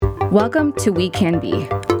Welcome to We Can Be.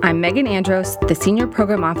 I'm Megan Andros, the Senior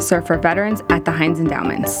Program Officer for Veterans at the Heinz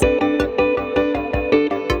Endowments.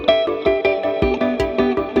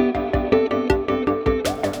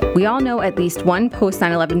 We all know at least one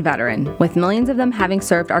post-9/11 veteran, with millions of them having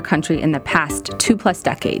served our country in the past 2+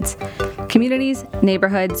 decades. Communities,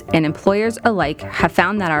 neighborhoods, and employers alike have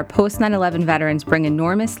found that our post-9/11 veterans bring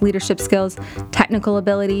enormous leadership skills, technical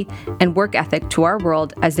ability, and work ethic to our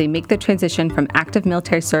world as they make the transition from active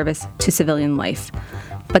military service to civilian life.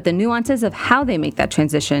 But the nuances of how they make that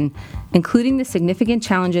transition, including the significant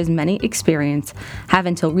challenges many experience, have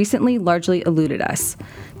until recently largely eluded us.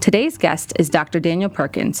 Today's guest is Dr. Daniel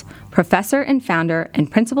Perkins, professor and founder and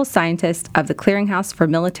principal scientist of the Clearinghouse for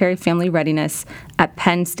Military Family Readiness at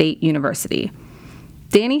Penn State University.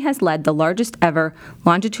 Danny has led the largest ever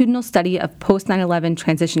longitudinal study of post-9/11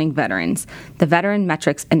 transitioning veterans, the Veteran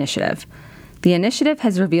Metrics Initiative. The initiative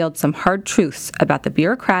has revealed some hard truths about the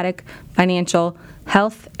bureaucratic, financial,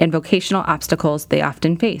 health, and vocational obstacles they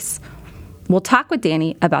often face. We'll talk with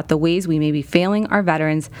Danny about the ways we may be failing our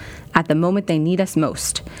veterans at the moment they need us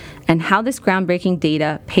most, and how this groundbreaking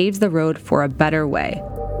data paves the road for a better way.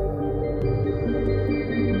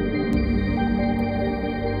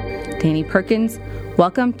 Danny Perkins,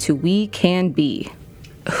 welcome to We Can Be.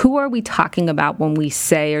 Who are we talking about when we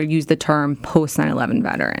say or use the term post-9/11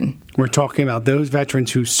 veteran? We're talking about those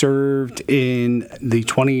veterans who served in the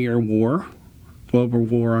 20-year war, Global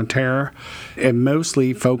War on Terror, and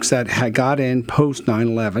mostly folks that had got in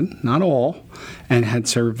post-9/11, not all, and had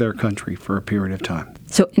served their country for a period of time.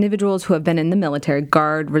 So individuals who have been in the military,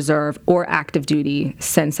 Guard, Reserve, or active duty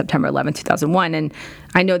since September 11, 2001. And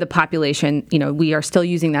I know the population, we are still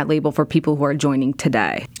using that label for people who are joining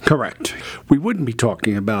today. Correct. We wouldn't be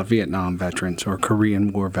talking about Vietnam veterans or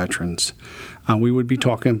Korean War veterans. We would be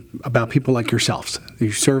talking about people like yourselves.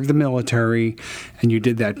 You served the military, and you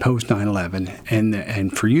did that post-9/11,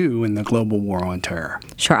 and for you, in the Global War on Terror.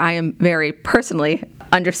 Sure, I am very personally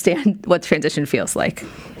understand what transition feels like.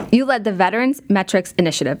 You led the Veterans Metrics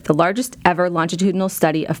Initiative, the largest ever longitudinal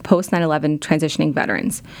study of post-9/11 transitioning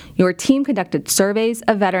veterans. Your team conducted surveys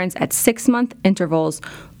of veterans at 6-month intervals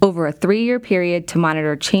over a 3-year period to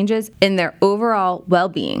monitor changes in their overall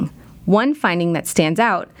well-being. One finding that stands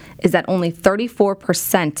out is that only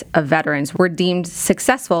 34% of veterans were deemed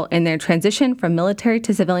successful in their transition from military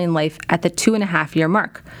to civilian life at the 2.5-year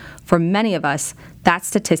mark. For many of us, that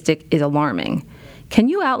statistic is alarming. Can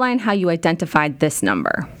you outline how you identified this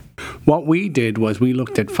number? What we did was we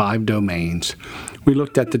looked at 5 domains. We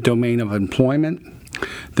looked at the domain of employment,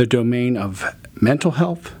 the domain of mental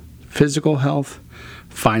health, physical health,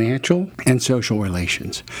 financial, and social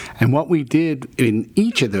relations. And what we did in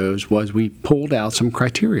each of those was we pulled out some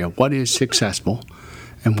criteria. What is successful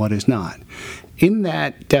and what is not? In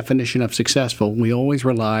that definition of successful, we always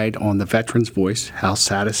relied on the veteran's voice. How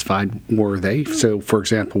satisfied were they? So, for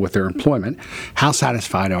example, with their employment, how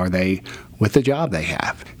satisfied are they with the job they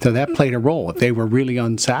have? So that played a role. If they were really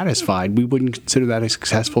unsatisfied, we wouldn't consider that a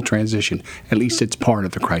successful transition. At least it's part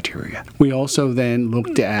of the criteria. We also then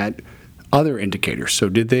looked at other indicators. So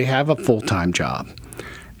did they have a full-time job?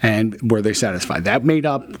 And were they satisfied? That made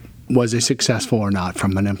up, was it successful or not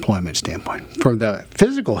from an employment standpoint? For the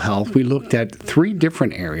physical health, we looked at 3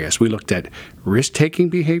 different areas. We looked at risk-taking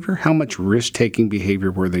behavior. How much risk-taking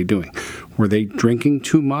behavior were they doing? Were they drinking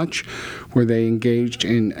too much? Were they engaged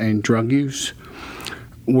in drug use?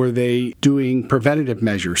 Were they doing preventative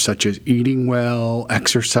measures such as eating well,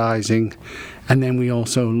 exercising? And then we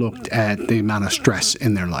also looked at the amount of stress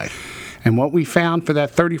in their life. And what we found for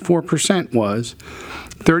that 34% was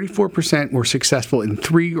 34% were successful in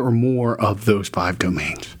 3 or more of those 5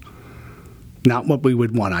 domains. Not what we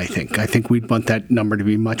would want, I think. I think we'd want that number to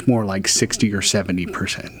be much more like 60 or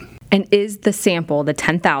 70%. And is the sample, the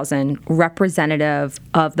 10,000, representative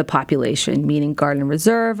of the population, meaning Guard and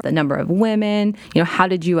Reserve, the number of women? How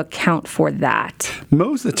did you account for that?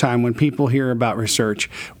 Most of the time when people hear about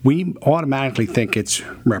research, we automatically think it's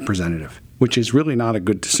representative, which is really not a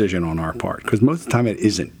good decision on our part, because most of the time it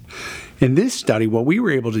isn't. In this study, what we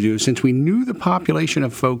were able to do, since we knew the population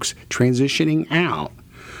of folks transitioning out,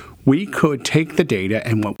 we could take the data,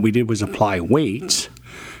 and what we did was apply weights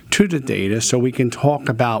to the data so we can talk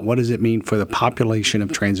about what does it mean for the population of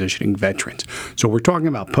transitioning veterans. So we're talking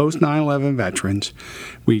about post-9/11 veterans.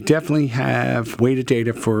 We definitely have weighted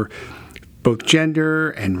data for both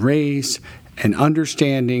gender and race and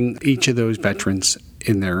understanding each of those veterans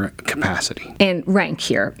in their capacity. And rank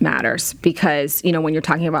here matters because, when you're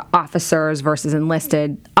talking about officers versus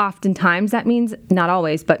enlisted, oftentimes that means, not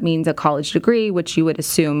always, but means a college degree, which you would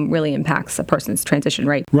assume really impacts a person's transition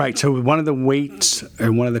rate. Right. So one of the weights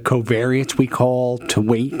and one of the covariates we call to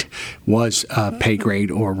weight was pay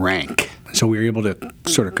grade or rank. So we were able to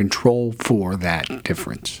sort of control for that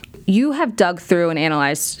difference. You have dug through and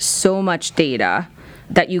analyzed so much data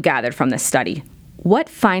that you gathered from this study. What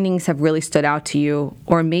findings have really stood out to you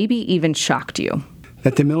or maybe even shocked you?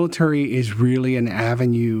 That the military is really an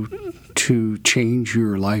avenue to change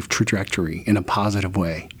your life trajectory in a positive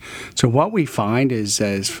way. So what we find is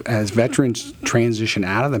as veterans transition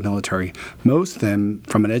out of the military, most of them,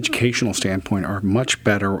 from an educational standpoint, are much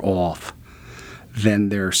better off than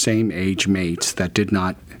their same age mates that did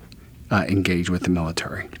not engage with the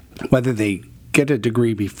military. Whether they get a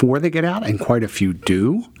degree before they get out, and quite a few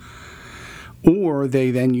do, or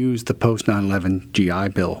they then use the post 9/11 GI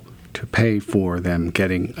Bill to pay for them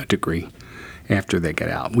getting a degree after they get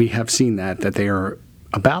out. We have seen that they are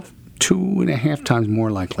about 2.5 times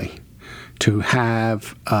more likely to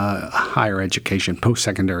have higher education,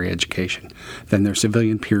 post-secondary education, than their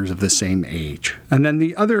civilian peers of the same age. And then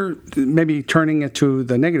the other, maybe turning it to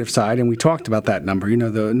the negative side, and we talked about that number,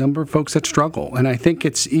 the number of folks that struggle. And I think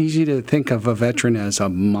it's easy to think of a veteran as a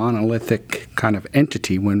monolithic kind of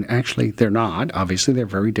entity when actually they're not. Obviously, they're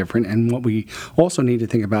very different. And what we also need to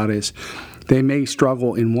think about is they may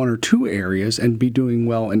struggle in one or two areas and be doing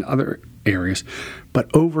well in other areas, but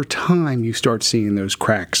over time you start seeing those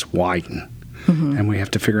cracks widen. Mm-hmm. And we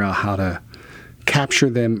have to figure out how to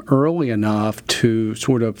capture them early enough to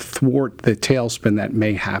sort of thwart the tailspin that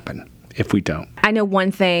may happen if we don't. I know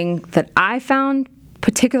one thing that I found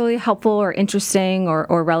particularly helpful or interesting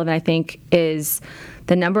or relevant, I think, is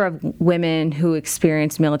the number of women who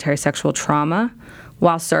experience military sexual trauma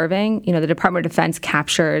while serving. The Department of Defense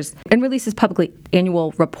captures and releases publicly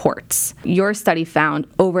annual reports. Your study found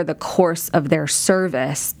over the course of their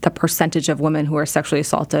service, the percentage of women who are sexually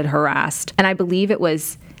assaulted, harassed, and I believe it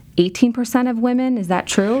was 18% of women. Is that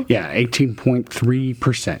true? Yeah,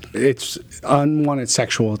 18.3%. It's unwanted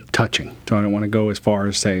sexual touching. So I don't want to go as far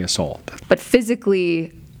as say assault. But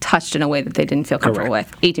physically touched in a way that they didn't feel comfortable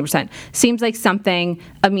with. 18%. Seems like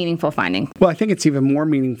a meaningful finding. Well, I think it's even more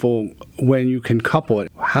meaningful when you can couple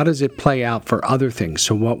it. How does it play out for other things?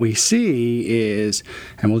 So what we see is,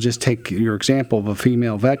 and we'll just take your example of a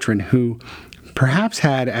female veteran who perhaps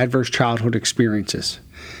had adverse childhood experiences.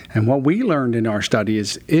 And what we learned in our study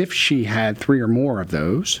is if she had 3 or more of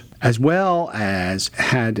those, as well as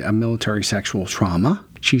had a military sexual trauma,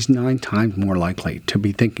 she's 9 times more likely to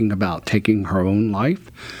be thinking about taking her own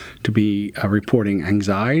life, to be reporting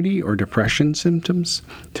anxiety or depression symptoms,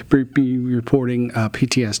 to be reporting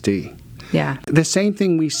PTSD. Yeah. The same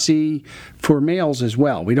thing we see for males as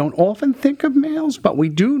well. We don't often think of males, but we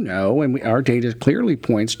do know, and our data clearly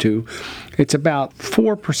points to, it's about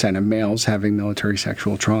 4% of males having military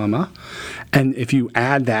sexual trauma. And if you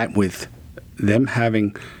add that with them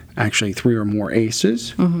having actually 3 or more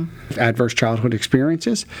ACEs, adverse childhood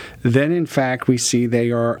experiences, then in fact we see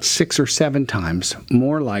they are 6 or 7 times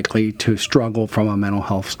more likely to struggle from a mental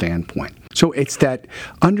health standpoint. So it's that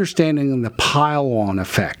understanding of the pile-on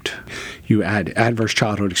effect. You add adverse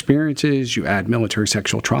childhood experiences, you add military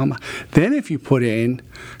sexual trauma. Then if you put in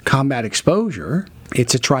combat exposure,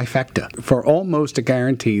 it's a trifecta. For almost a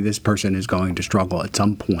guarantee, this person is going to struggle at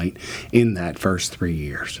some point in that first 3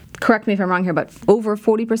 years. Correct me if I'm wrong here, but over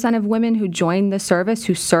 40% of women who join the service,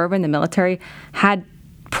 who serve in the military, had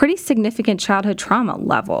pretty significant childhood trauma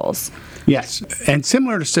levels. Yes, and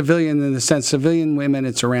similar to civilian in the sense, civilian women,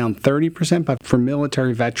 it's around 30%, but for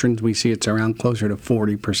military veterans, we see it's around closer to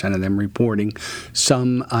 40% of them reporting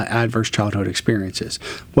some adverse childhood experiences.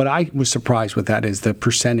 What I was surprised with that is the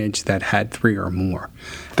percentage that had 3 or more.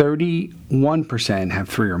 31% have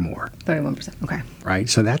 3 or more. 31%, okay. Right,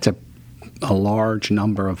 so that's a large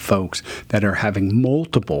number of folks that are having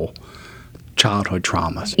multiple childhood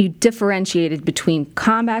traumas. You differentiated between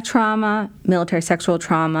combat trauma, military sexual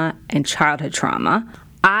trauma, and childhood trauma.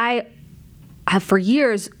 I have for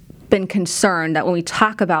years been concerned that when we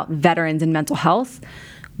talk about veterans and mental health,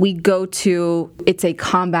 we go to it's a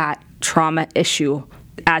combat trauma issue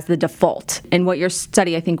as the default. And what your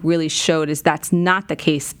study, I think, really showed is that's not the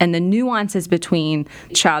case. And the nuances between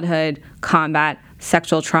childhood, combat,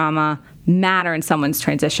 sexual trauma matter in someone's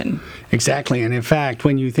transition. Exactly. And in fact,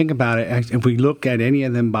 when you think about it, if we look at any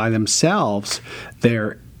of them by themselves,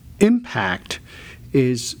 their impact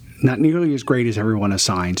is not nearly as great as everyone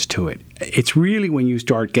assigns to it. It's really when you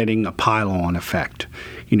start getting a pile-on effect.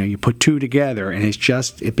 You put 2 together and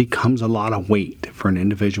it becomes a lot of weight for an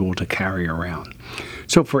individual to carry around.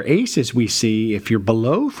 So for ACEs, we see if you're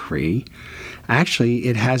below 3, actually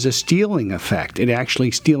it has a steeling effect. It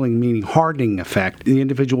actually, steeling meaning hardening effect. The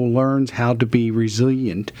individual learns how to be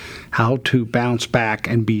resilient, how to bounce back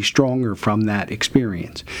and be stronger from that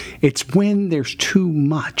experience. It's when there's too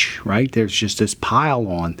much, right? There's just this pile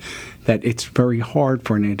on that it's very hard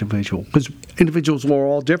for an individual, because individuals are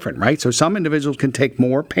all different, right? So some individuals can take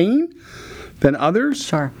more pain than others.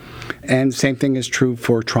 Sure. And same thing is true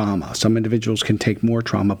for trauma. Some individuals can take more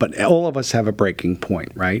trauma, but all of us have a breaking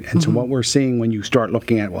point, right? And so what we're seeing when you start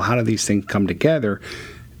looking at, well, how do these things come together,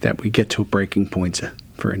 that we get to breaking points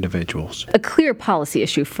for individuals. A clear policy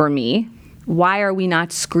issue for me. Why are we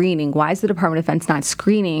not screening? Why is the Department of Defense not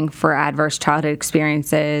screening for adverse childhood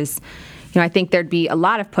experiences? I think there'd be a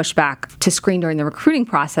lot of pushback to screen during the recruiting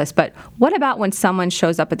process, but what about when someone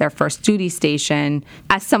shows up at their first duty station?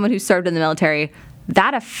 As someone who served in the military,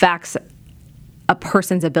 that affects a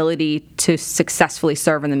person's ability to successfully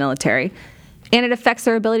serve in the military, and it affects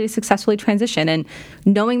their ability to successfully transition. And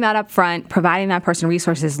knowing that up front, providing that person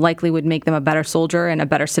resources likely would make them a better soldier and a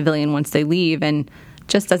better civilian once they leave, and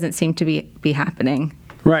just doesn't seem to be happening.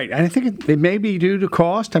 Right. And I think it may be due to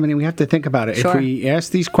cost. I mean, we have to think about it. Sure. If we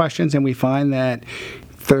ask these questions and we find that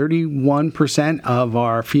 31% of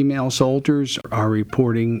our female soldiers are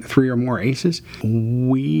reporting 3 or more ACEs,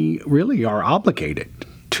 we really are obligated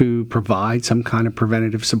to provide some kind of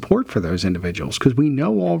preventative support for those individuals, because we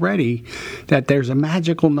know already that there's a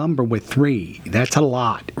magical number with 3. That's a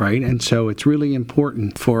lot, right? And so it's really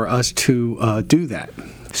important for us to do that.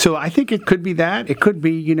 So I think it could be that. It could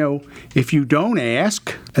be, if you don't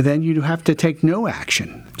ask, then you have to take no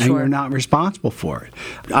action, and Sure. you're not responsible for it.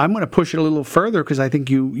 I'm going to push it a little further, because I think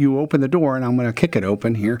you open the door, and I'm going to kick it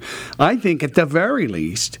open here. I think at the very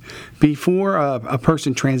least, before a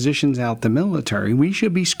person transitions out the military, we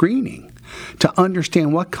should be screening to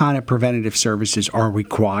understand what kind of preventative services are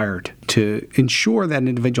required to ensure that an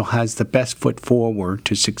individual has the best foot forward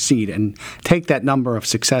to succeed, and take that number of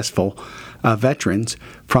successful veterans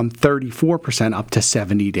from 34% up to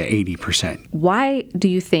 70 to 80%. Why do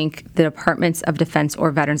you think the Departments of Defense or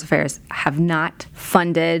Veterans Affairs have not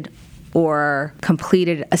funded or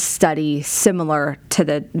completed a study similar to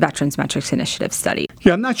the Veterans Metrics Initiative study?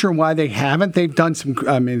 Yeah, I'm not sure why they haven't. They've done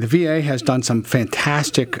the VA has done some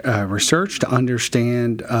fantastic research to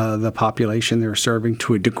understand the population they're serving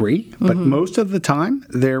to a degree, but most of the time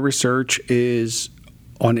their research is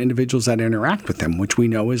on individuals that interact with them, which we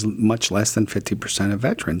know is much less than 50% of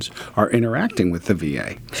veterans are interacting with the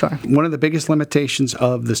VA. Sure. One of the biggest limitations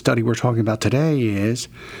of the study we're talking about today is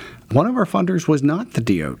one of our funders was not the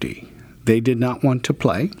DoD. They did not want to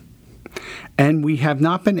play, and we have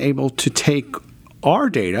not been able to take our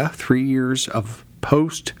data, 3 years of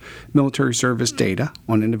post-military service data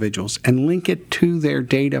on individuals, and link it to their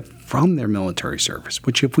data from their military service,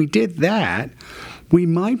 which if we did that, we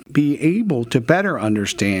might be able to better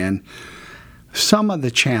understand some of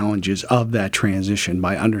the challenges of that transition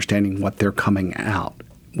by understanding what they're coming out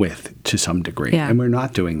with to some degree. Yeah. And we're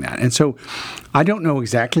not doing that. And so I don't know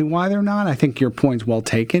exactly why they're not. I think your point's well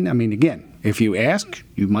taken. I mean, again, if you ask,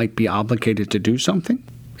 you might be obligated to do something.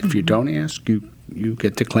 If you don't ask, you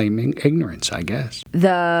get to claiming ignorance, I guess.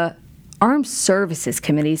 The Armed Services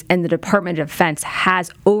Committees and the Department of Defense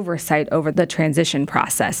has oversight over the transition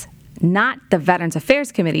process, not the Veterans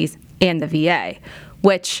Affairs Committees and the VA,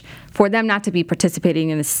 which for them not to be participating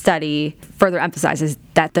in the study further emphasizes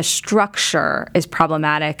that the structure is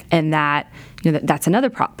problematic, and that that's another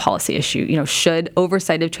policy issue. Should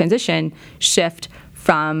oversight of transition shift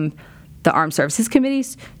from the Armed Services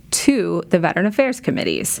Committees to the Veteran Affairs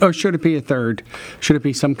Committees? Or should it be a third? Should it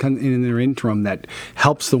be some kind in their interim that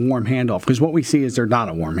helps the warm handoff? Because what we see is they're not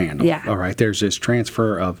a warm handoff. Yeah. All right. There's this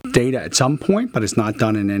transfer of data at some point, but it's not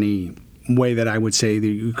done in any way that I would say that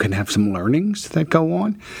you can have some learnings that go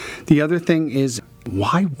on. The other thing is,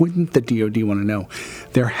 why wouldn't the DoD want to know?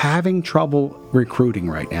 They're having trouble recruiting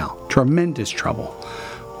right now, tremendous trouble.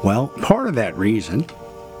 Well, part of that reason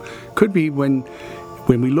could be when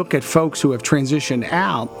we look at folks who have transitioned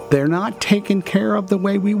out, they're not taken care of the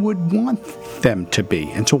way we would want them to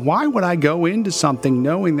be. And so why would I go into something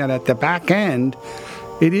knowing that at the back end,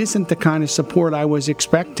 it isn't the kind of support I was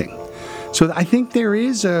expecting? So I think there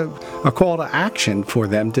is a call to action for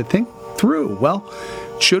them to think through, well,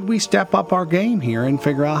 should we step up our game here and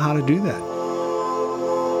figure out how to do that?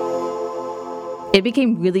 It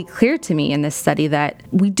became really clear to me in this study that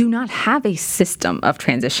we do not have a system of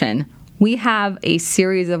transition. We have a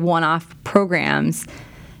series of one-off programs,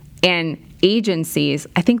 and agencies,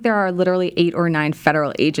 I think there are literally 8 or 9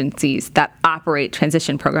 federal agencies that operate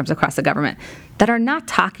transition programs across the government that are not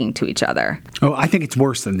talking to each other. Oh, I think it's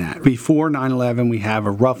worse than that. Before 9/11, we have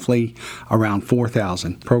roughly around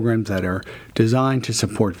 4,000 programs that are designed to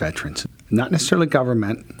support veterans. Not necessarily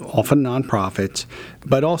government, often nonprofits,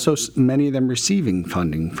 but also many of them receiving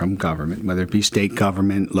funding from government, whether it be state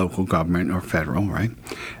government, local government, or federal, right?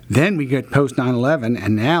 Then we get post 9/11,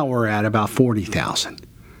 and now we're at about 40,000.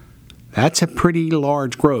 That's a pretty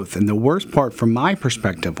large growth. And the worst part from my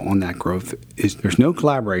perspective on that growth is there's no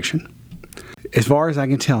collaboration. As far as I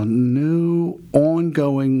can tell, no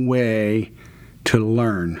ongoing way to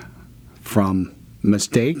learn from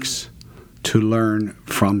mistakes, to learn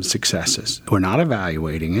from successes. We're not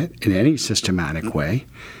evaluating it in any systematic way,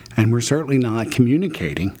 and we're certainly not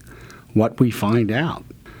communicating what we find out.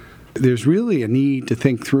 There's really a need to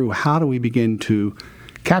think through how do we begin to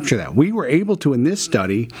capture that. We were able to, in this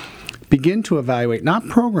study, begin to evaluate not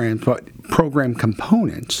programs, but program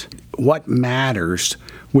components, what matters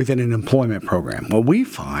within an employment program. Well, we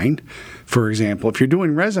find, for example, if you're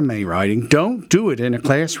doing resume writing, don't do it in a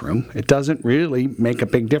classroom. It doesn't really make a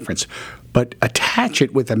big difference. But attach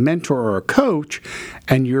it with a mentor or a coach,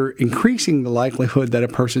 and you're increasing the likelihood that a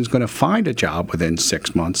person's going to find a job within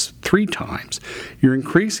 6 months 3 times. You're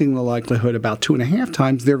increasing the likelihood about 2.5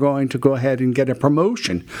 times they're going to go ahead and get a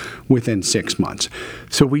promotion within 6 months.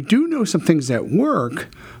 So we do know some things that work,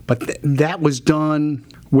 but that was done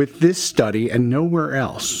with this study and nowhere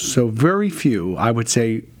else. So very few, I would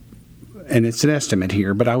say, and it's an estimate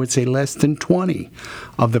here, but I would say less than 20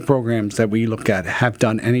 of the programs that we look at have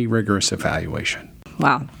done any rigorous evaluation.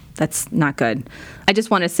 Wow, that's not good. I just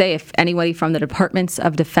want to say, if anybody from the Departments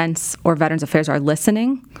of Defense or Veterans Affairs are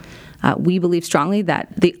listening, we believe strongly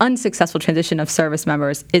that the unsuccessful transition of service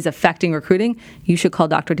members is affecting recruiting. You should call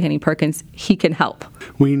Dr. Danny Perkins. He can help.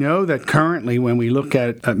 We know that currently when we look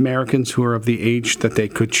at Americans who are of the age that they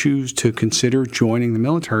could choose to consider joining the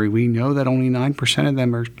military, we know that only 9% of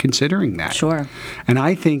them are considering that. Sure. And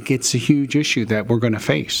I think it's a huge issue that we're going to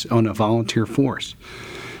face on a volunteer force.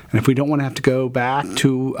 And if we don't want to have to go back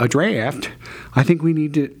to a draft, I think we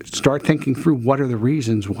need to start thinking through what are the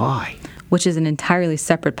reasons why. Which is an entirely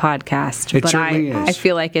separate podcast. It certainly is. I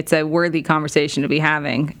feel like it's a worthy conversation to be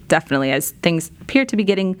having, definitely, as things appear to be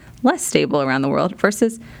getting less stable around the world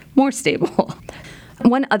versus more stable.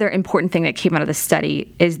 One other important thing that came out of the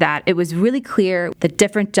study is that it was really clear the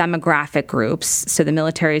different demographic groups, so the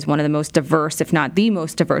military is one of the most diverse, if not the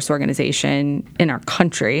most diverse organization in our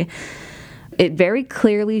country. It very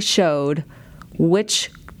clearly showed which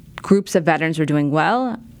groups of veterans were doing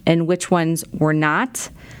well and which ones were not.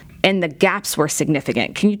 And the gaps were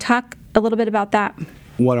significant. Can you talk a little bit about that?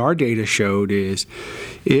 What our data showed is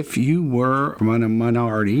if you were a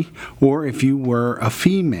minority or if you were a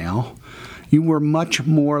female, you were much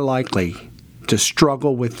more likely to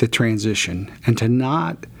struggle with the transition and to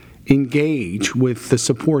not engage with the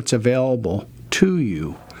supports available to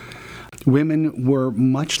you. Women were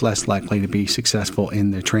much less likely to be successful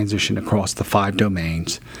in the transition across the 5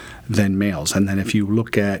 domains than males. And then if you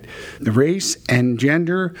look at the race and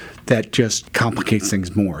gender, that just complicates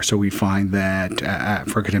things more. So we find that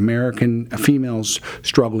African American females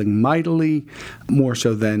struggling mightily, more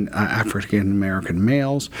so than African American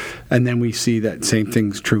males. And then we see that same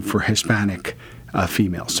thing's true for Hispanic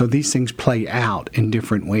females. So these things play out in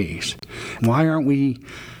different ways. Why aren't we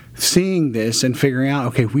seeing this and figuring out,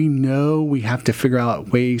 okay, we know we have to figure out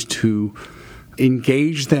ways to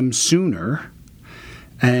engage them sooner,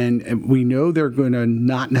 and we know they're going to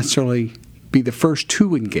not necessarily be the first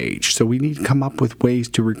to engage, so we need to come up with ways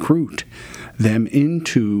to recruit them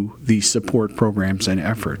into these support programs and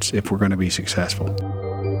efforts if we're going to be successful.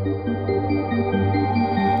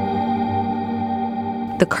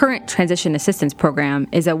 The current transition assistance program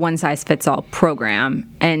is a one-size-fits-all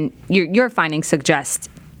program, and your findings suggest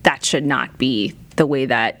that should not be the way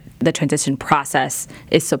that the transition process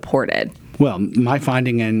is supported. Well, my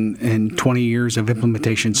finding in 20 years of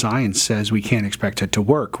implementation science says we can't expect it to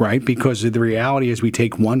work, right? Because the reality is we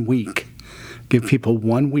take 1 week, give people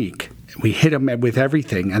 1 week, we hit them with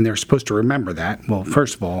everything, and they're supposed to remember that. Well,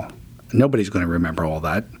 first of all, nobody's going to remember all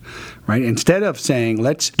that, right? Instead of saying,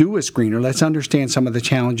 let's do a screener, let's understand some of the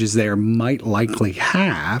challenges they might likely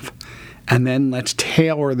have, and then let's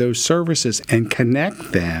tailor those services and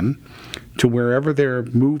connect them to wherever they're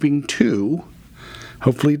moving to,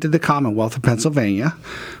 hopefully to the Commonwealth of Pennsylvania,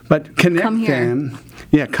 but connect them.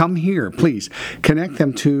 Yeah, come here, please. Connect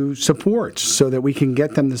them to supports so that we can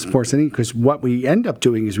get them the supports they need, because what we end up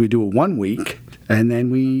doing is we do a 1 week and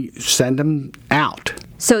then we send them out.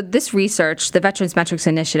 So this research, the Veterans Metrics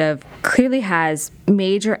Initiative, clearly has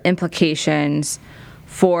major implications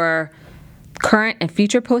for current and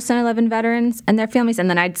future post-9/11 veterans and their families.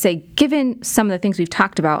 And then I'd say, given some of the things we've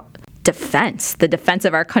talked about, the defense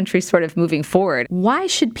of our country sort of moving forward, why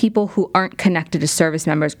should people who aren't connected to service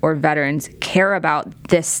members or veterans care about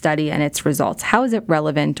this study and its results? How is it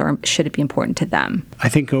relevant, or should it be important to them? I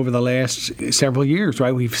think over the last several years,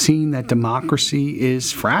 right, we've seen that democracy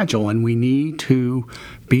is fragile and we need to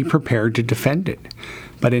be prepared to defend it.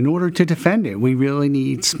 But in order to defend it, we really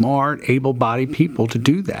need smart, able-bodied people to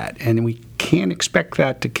do that. And we can't expect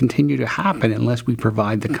that to continue to happen unless we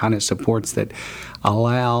provide the kind of supports that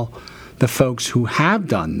allow the folks who have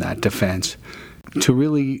done that defense to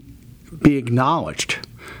really be acknowledged,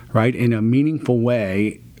 right, in a meaningful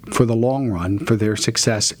way for the long run for their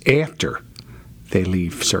success after they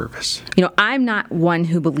leave service. You know, I'm not one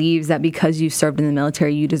who believes that because you served in the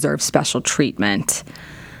military, you deserve special treatment.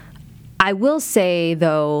 I will say,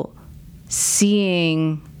 though,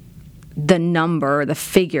 seeing the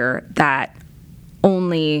figure that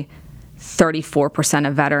only 34%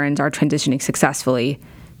 of veterans are transitioning successfully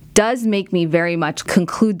does make me very much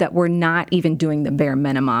conclude that we're not even doing the bare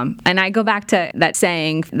minimum. And I go back to that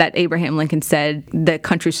saying that Abraham Lincoln said, the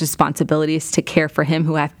country's responsibility is to care for him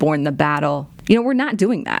who hath borne the battle. You know, we're not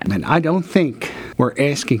doing that. And I don't think we're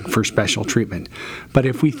asking for special treatment. But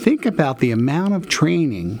if we think about the amount of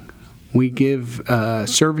training we give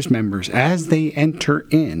service members as they enter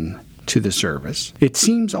in to the service, it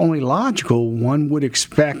seems only logical one would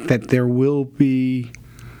expect that there will be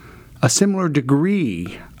a similar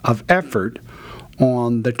degree of effort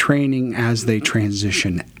on the training as they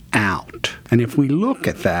transition out. And if we look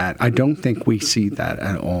at that, I don't think we see that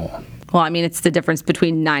at all. Well, I mean, it's the difference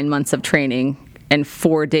between 9 months of training and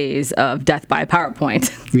 4 days of death by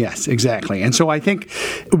PowerPoint. Yes, exactly. And so I think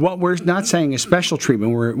what we're not saying is special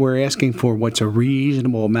treatment. We're asking for what's a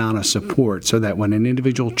reasonable amount of support so that when an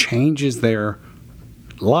individual changes their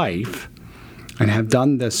life and have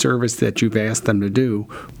done the service that you've asked them to do,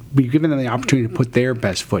 we've given them the opportunity to put their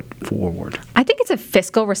best foot forward. I think it's a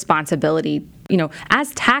fiscal responsibility. You know,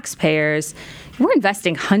 as taxpayers, we're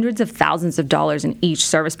investing hundreds of thousands of dollars in each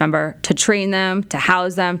service member to train them, to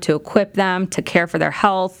house them, to equip them, to care for their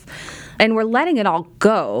health. And we're letting it all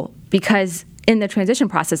go because in the transition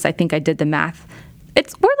process, I think I did the math,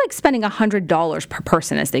 we're like spending $100 per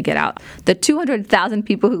person as they get out. The 200,000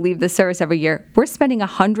 people who leave the service every year, we're spending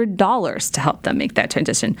 $100 to help them make that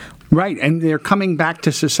transition. Right, and they're coming back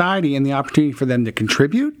to society, and the opportunity for them to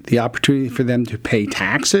contribute, the opportunity for them to pay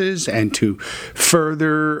taxes and to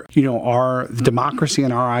further, our democracy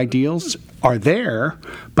and our ideals are there,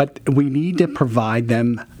 but we need to provide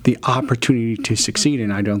them the opportunity to succeed,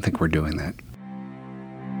 and I don't think we're doing that.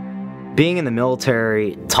 Being in the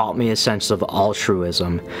military taught me a sense of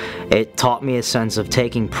altruism. It taught me a sense of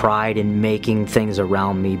taking pride in making things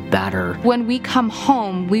around me better. When we come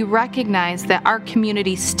home, we recognize that our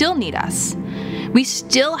communities still need us. We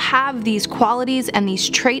still have these qualities and these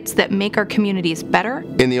traits that make our communities better.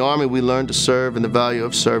 In the Army, we learned to serve and the value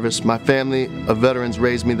of service. My family of veterans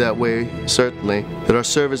raised me that way, certainly, that our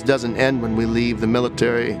service doesn't end when we leave the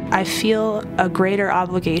military. I feel a greater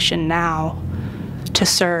obligation now to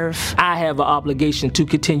serve. I have an obligation to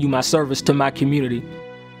continue my service to my community.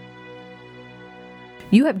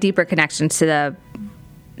 You have deeper connections to the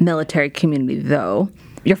military community, though.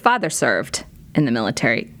 Your father served in the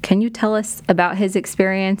military. Can you tell us about his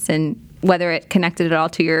experience and whether it connected at all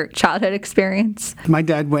to your childhood experience? My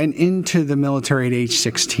dad went into the military at age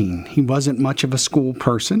 16. He wasn't much of a school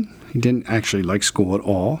person. He didn't actually like school at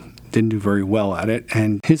all, didn't do very well at it,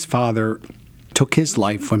 and his father took his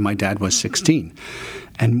life when my dad was 16.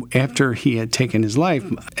 And after he had taken his life,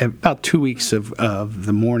 about 2 weeks of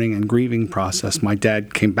the mourning and grieving process, my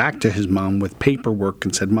dad came back to his mom with paperwork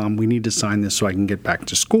and said, "Mom, we need to sign this so I can get back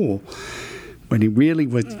to school." But he really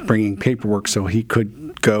was bringing paperwork so he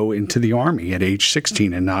could go into the Army at age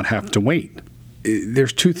 16 and not have to wait.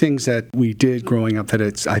 There's two things that we did growing up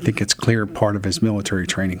that I think it's clear part of his military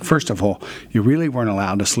training. First of all, you really weren't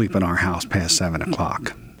allowed to sleep in our house past 7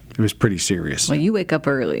 o'clock. It was pretty serious. Well, you wake up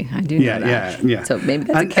early. I do know that. Yeah. So maybe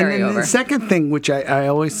that's a carryover. And then the second thing, which I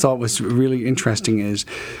always thought was really interesting, is,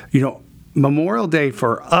 Memorial Day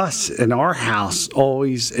for us in our house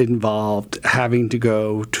always involved having to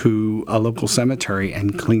go to a local cemetery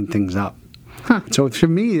and clean things up. Huh. So for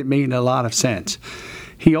me, it made a lot of sense.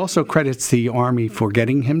 He also credits the Army for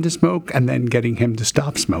getting him to smoke and then getting him to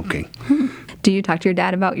stop smoking. Do you talk to your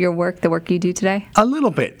dad about your work, the work you do today? A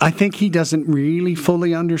little bit. I think he doesn't really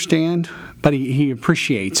fully understand, but he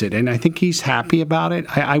appreciates it, and I think he's happy about it.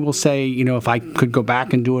 I will say, if I could go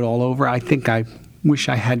back and do it all over, I think I wish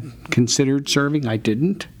I had considered serving. I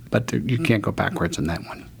didn't, but you can't go backwards on that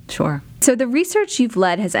one. Sure. So the research you've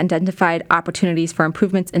led has identified opportunities for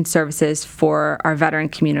improvements in services for our veteran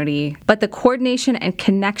community, but the coordination and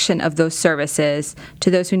connection of those services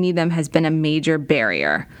to those who need them has been a major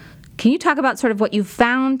barrier. Can you talk about sort of what you've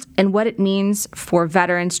found and what it means for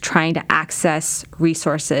veterans trying to access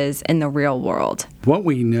resources in the real world? What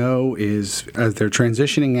we know is as they're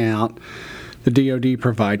transitioning out, the DoD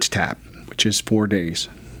provides TAP, which is 4 days.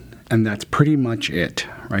 And that's pretty much it,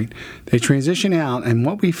 right? They transition out, and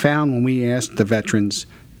what we found when we asked the veterans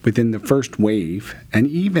within the first wave, and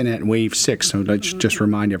even at wave 6, so let's just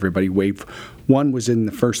remind everybody, wave 1 was in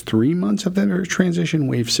the first 3 months of their transition,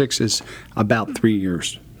 wave 6 is about 3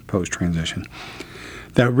 years post-transition.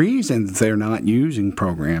 The reasons they're not using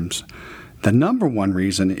programs, the number one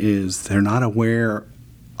reason is they're not aware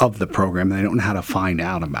of the program, they don't know how to find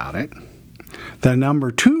out about it. The number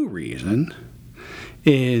 2 reason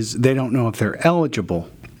is they don't know if they're eligible.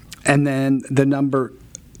 And then the number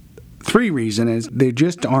 3 reason is they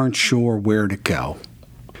just aren't sure where to go.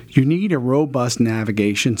 You need a robust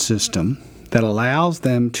navigation system that allows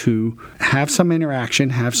them to have some interaction,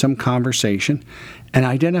 have some conversation, and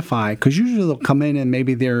identify, because usually they'll come in and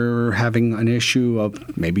maybe they're having an issue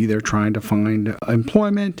of maybe they're trying to find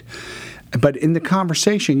employment. But in the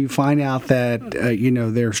conversation, you find out that,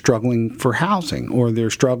 they're struggling for housing or they're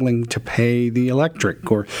struggling to pay the electric.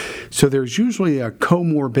 So there's usually a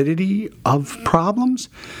comorbidity of problems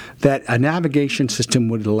that a navigation system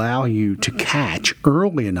would allow you to catch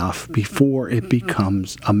early enough before it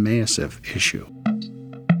becomes a massive issue.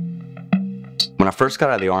 When I first got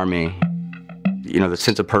out of the Army, the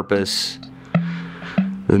sense of purpose,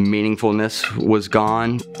 the meaningfulness was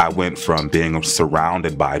gone. I went from being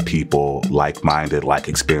surrounded by people, like-minded, like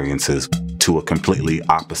experiences, to a completely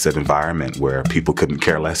opposite environment where people couldn't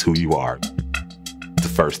care less who you are.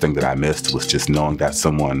 The first thing that I missed was just knowing that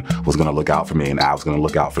someone was going to look out for me and I was going to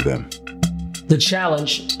look out for them. The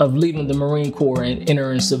challenge of leaving the Marine Corps and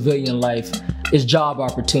entering civilian life is job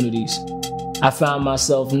opportunities. I found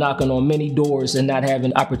myself knocking on many doors and not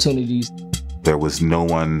having opportunities. There was no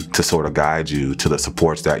one to sort of guide you to the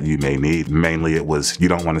supports that you may need. Mainly it was, you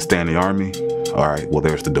don't want to stay in the Army? All right, well,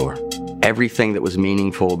 there's the door. Everything that was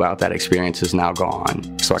meaningful about that experience is now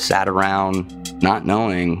gone. So I sat around not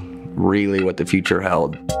knowing really what the future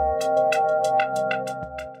held.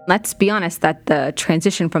 Let's be honest that the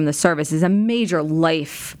transition from the service is a major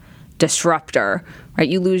life disruptor, right?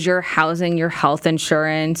 You lose your housing, your health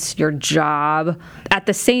insurance, your job at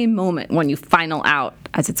the same moment when you final out,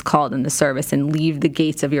 as it's called in the service, and leave the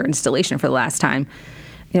gates of your installation for the last time.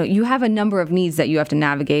 You have a number of needs that you have to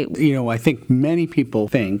navigate. I think many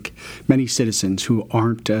citizens who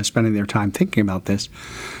aren't spending their time thinking about this,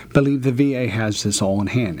 believe the VA has this all in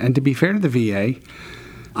hand. And to be fair to the VA,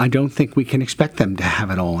 I don't think we can expect them to have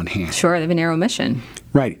it all in hand. Sure, they have a narrow mission.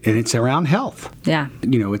 Right, and it's around health. Yeah.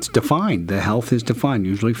 It's defined. The health is defined,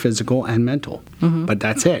 usually physical and mental. Mm-hmm. But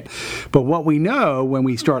that's it. But what we know when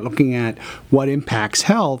we start looking at what impacts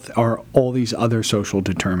health are all these other social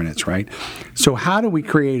determinants, right? So how do we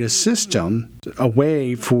create a system, a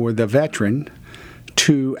way for the veteran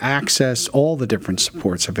to access all the different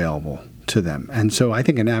supports available to them? And so I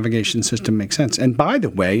think a navigation system makes sense. And by the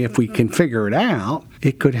way, if we can figure it out,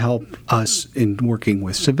 it could help us in working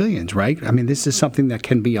with civilians, right? I mean, this is something that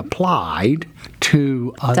can be applied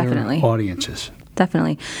to other audiences.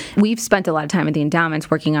 Definitely. We've spent a lot of time at the endowments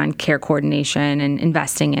working on care coordination and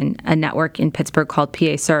investing in a network in Pittsburgh called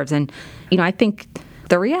PA Serves. And, I think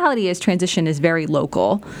the reality is transition is very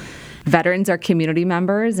local. Veterans are community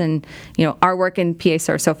members, and our work in PA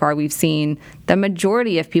Serve so far, we've seen the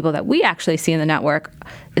majority of people that we actually see in the network,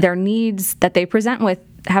 their needs that they present with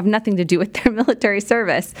have nothing to do with their military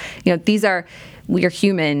service. We are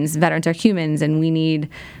humans, veterans are humans, and we need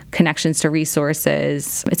connections to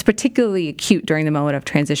resources. It's particularly acute during the moment of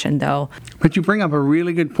transition, though. But you bring up a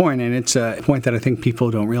really good point, and it's a point that I think people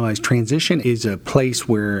don't realize. Transition is a place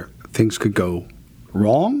where things could go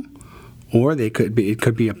wrong, or it could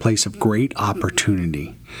be a place of great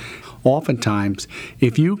opportunity. Oftentimes,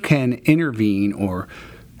 if you can intervene or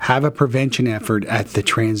have a prevention effort at the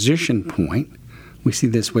transition point, we see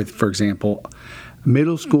this with, for example,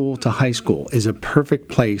 middle school to high school is a perfect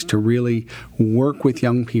place to really work with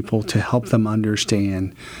young people to help them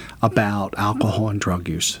understand about alcohol and drug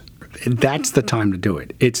use. That's the time to do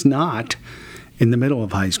it. It's not in the middle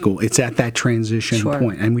of high school. It's at that transition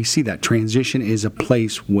point. And we see that transition is a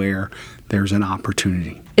place where there's an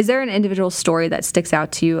opportunity. Is there an individual story that sticks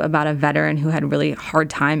out to you about a veteran who had a really hard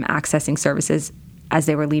time accessing services as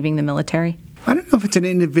they were leaving the military? I don't know if it's an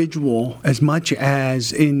individual as much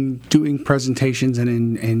as in doing presentations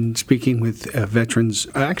and in speaking with veterans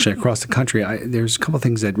actually across the country. There's a couple of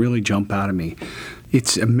things that really jump out at me.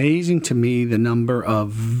 It's amazing to me the number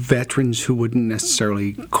of veterans who wouldn't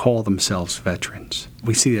necessarily call themselves veterans.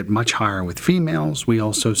 We see it much higher with females. We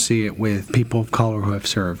also see it with people of color who have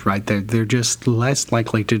served, right? They're just less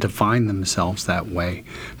likely to define themselves that way.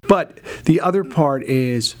 But the other part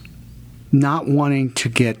is not wanting to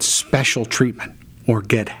get special treatment or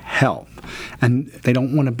get help. And they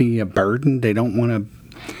don't want to be a burden. They don't want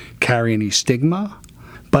to carry any stigma.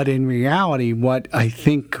 But in reality, what I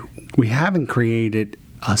think we haven't created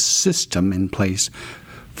a system in place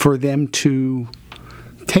for them to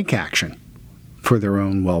take action for their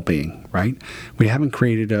own well-being, right? We haven't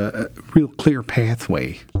created a real clear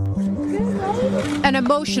pathway. An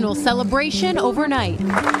emotional celebration overnight.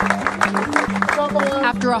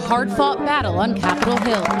 After a hard-fought battle on Capitol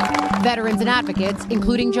Hill, veterans and advocates,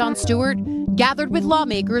 including Jon Stewart, gathered with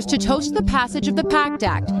lawmakers to toast the passage of the PACT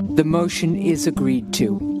Act. The motion is agreed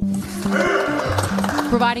to.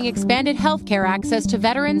 Providing expanded health care access to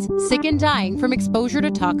veterans sick and dying from exposure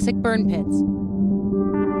to toxic burn pits.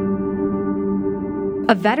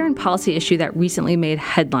 A veteran policy issue that recently made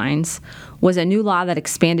headlines was a new law that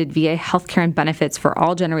expanded VA healthcare and benefits for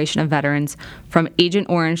all generation of veterans, from Agent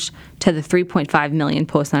Orange to the 3.5 million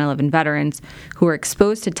post-9/11 veterans who were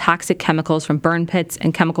exposed to toxic chemicals from burn pits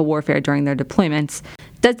and chemical warfare during their deployments.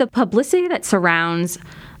 Does the publicity that surrounds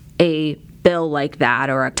a bill like that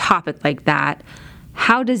or a topic like that,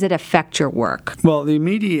 how does it affect your work? Well, the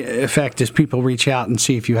immediate effect is people reach out and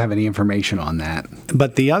see if you have any information on that.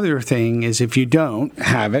 But the other thing is if you don't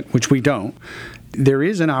have it, which we don't, there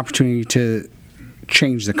is an opportunity to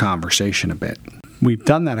change the conversation a bit. We've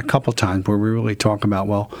done that a couple times where we really talk about,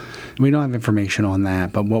 well, we don't have information on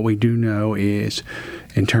that, but what we do know is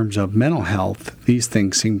in terms of mental health, these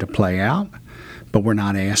things seem to play out, but we're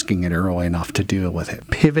not asking it early enough to deal with it.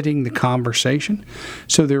 Pivoting the conversation.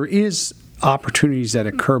 So there is opportunities that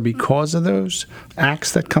occur because of those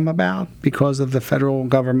acts that come about, because of the federal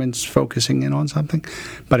government's focusing in on something,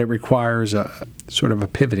 but it requires a sort of a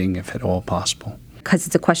pivoting if at all possible. Because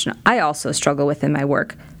it's a question I also struggle with in my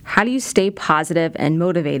work. How do you stay positive and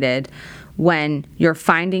motivated when your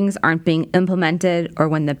findings aren't being implemented or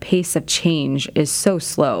when the pace of change is so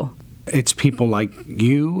slow? It's people like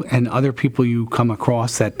you and other people you come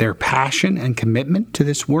across that their passion and commitment to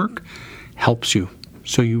this work helps you.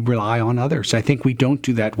 So you rely on others. I think we don't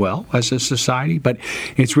do that well as a society, but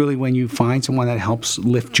it's really when you find someone that helps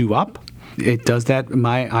lift you up. It does that.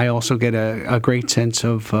 I also get a great sense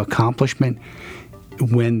of accomplishment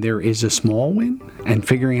when there is a small win, and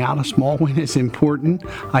figuring out a small win is important,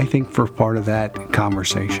 I think, for part of that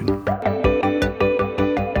conversation.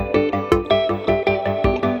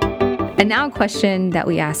 And now a question that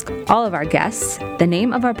we ask all of our guests. The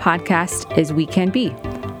name of our podcast is We Can Be.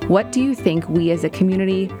 What do you think we as a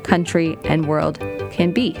community, country, and world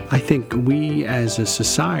can be? I think we as a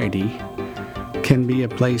society can be a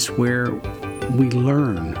place where we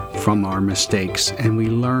learn from our mistakes and we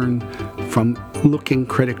learn from looking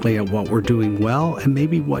critically at what we're doing well and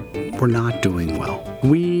maybe what we're not doing well.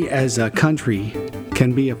 We as a country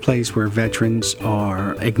can be a place where veterans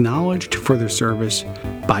are acknowledged for their service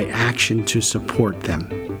by action to support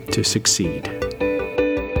them to succeed.